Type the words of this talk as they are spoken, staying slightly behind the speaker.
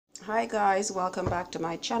Hi guys, welcome back to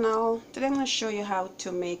my channel. Today I'm going to show you how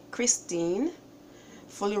to make Kristina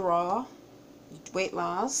Fullyraw weight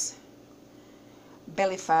loss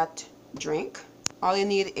belly fat drink. All you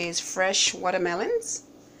need is fresh watermelons,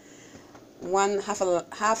 half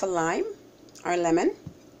a lime or lemon,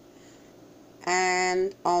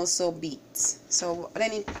 and also beets. So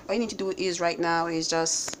what you need to do is right now is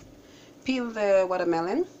just peel the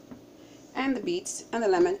watermelon and the beets and the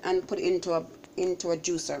lemon and put it into a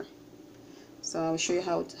juicer. So I'll show you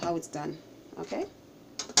how it's done. Okay,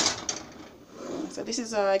 so this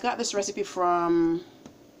is I got this recipe from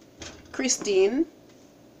Kristina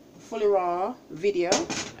Fullyraw video,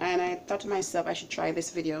 and I thought to myself I should try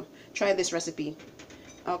this recipe.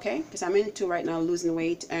 Okay, because I'm into right now losing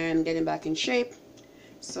weight and getting back in shape.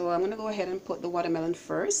 So I'm gonna go ahead and put the watermelon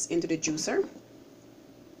first into the juicer,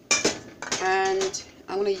 and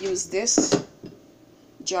I'm gonna use this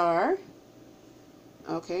jar.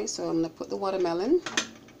 Okay, so I'm going to put the watermelon,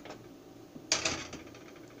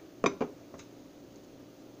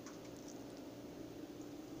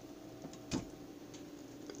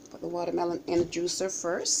 in the juicer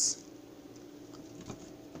first.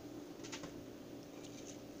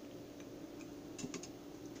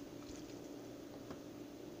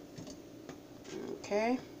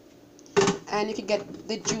 Okay, and you can get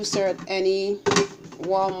the juicer at any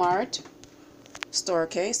Walmart store.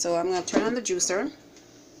 Okay, so I'm going to turn on the juicer.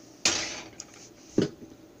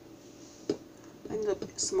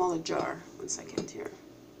 Smaller jar. 1 second here.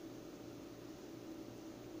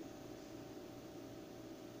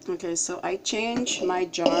 Okay, so I changed my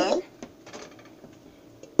jar.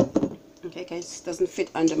 Okay, guys, it doesn't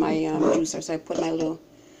fit under my juicer, so I put my little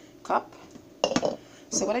cup.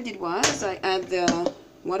 So what I did was I add the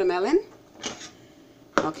watermelon.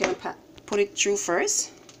 Okay, I put it through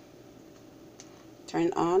first. Turn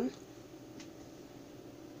it on.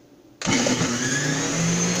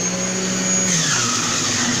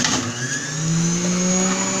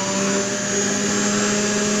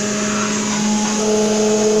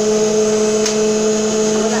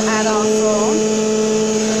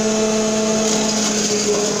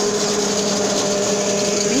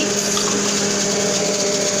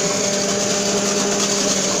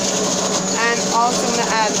 Also going to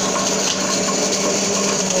add,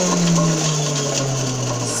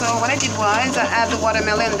 so what I did was I add the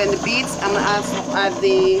watermelon and then the beets. I'm going to add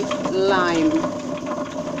the lime.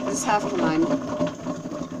 This is half of a lime,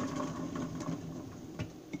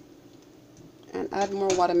 and add more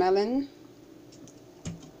watermelon,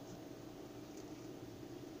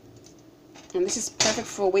 and this is perfect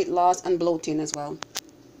for weight loss and bloating as well.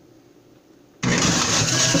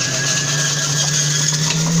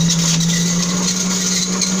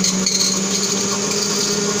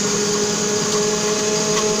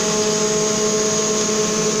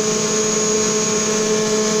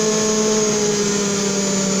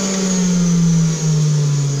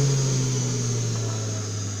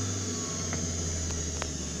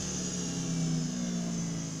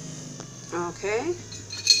 Okay,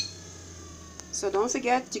 so don't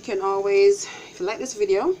forget, you can always, if you like this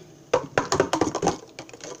video,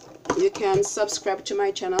 you can subscribe to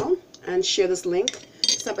my channel and share this link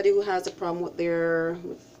to somebody who has a problem with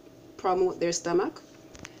their stomach.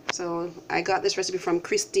 So I got this recipe from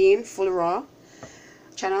Kristina Fullyraw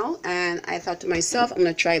channel, and I thought to myself, I'm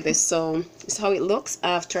gonna try this. So this is how it looks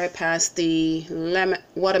after I pass the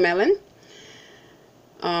watermelon,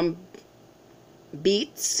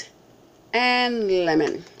 beets, and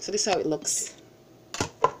lemon. So this is how it looks.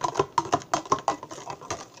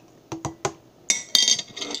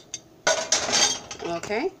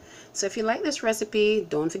 Okay, so if you like this recipe,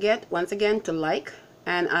 don't forget once again to like,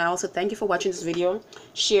 and I also thank you for watching this video,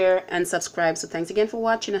 share and subscribe. So thanks again for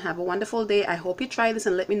watching, and have a wonderful day. I hope you try this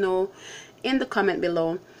and let me know in the comment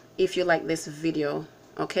below if you like this video.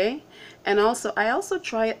 Okay, and also I also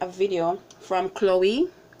tried a video from Chloe,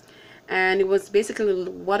 and it was basically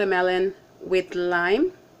watermelon with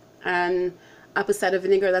lime and apple cider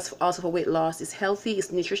vinegar. That's also for weight loss. It's healthy,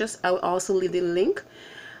 it's nutritious. I will also leave the link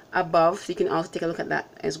above so you can also take a look at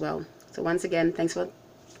that as well. So once again, thanks for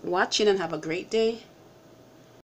watching and have a great day.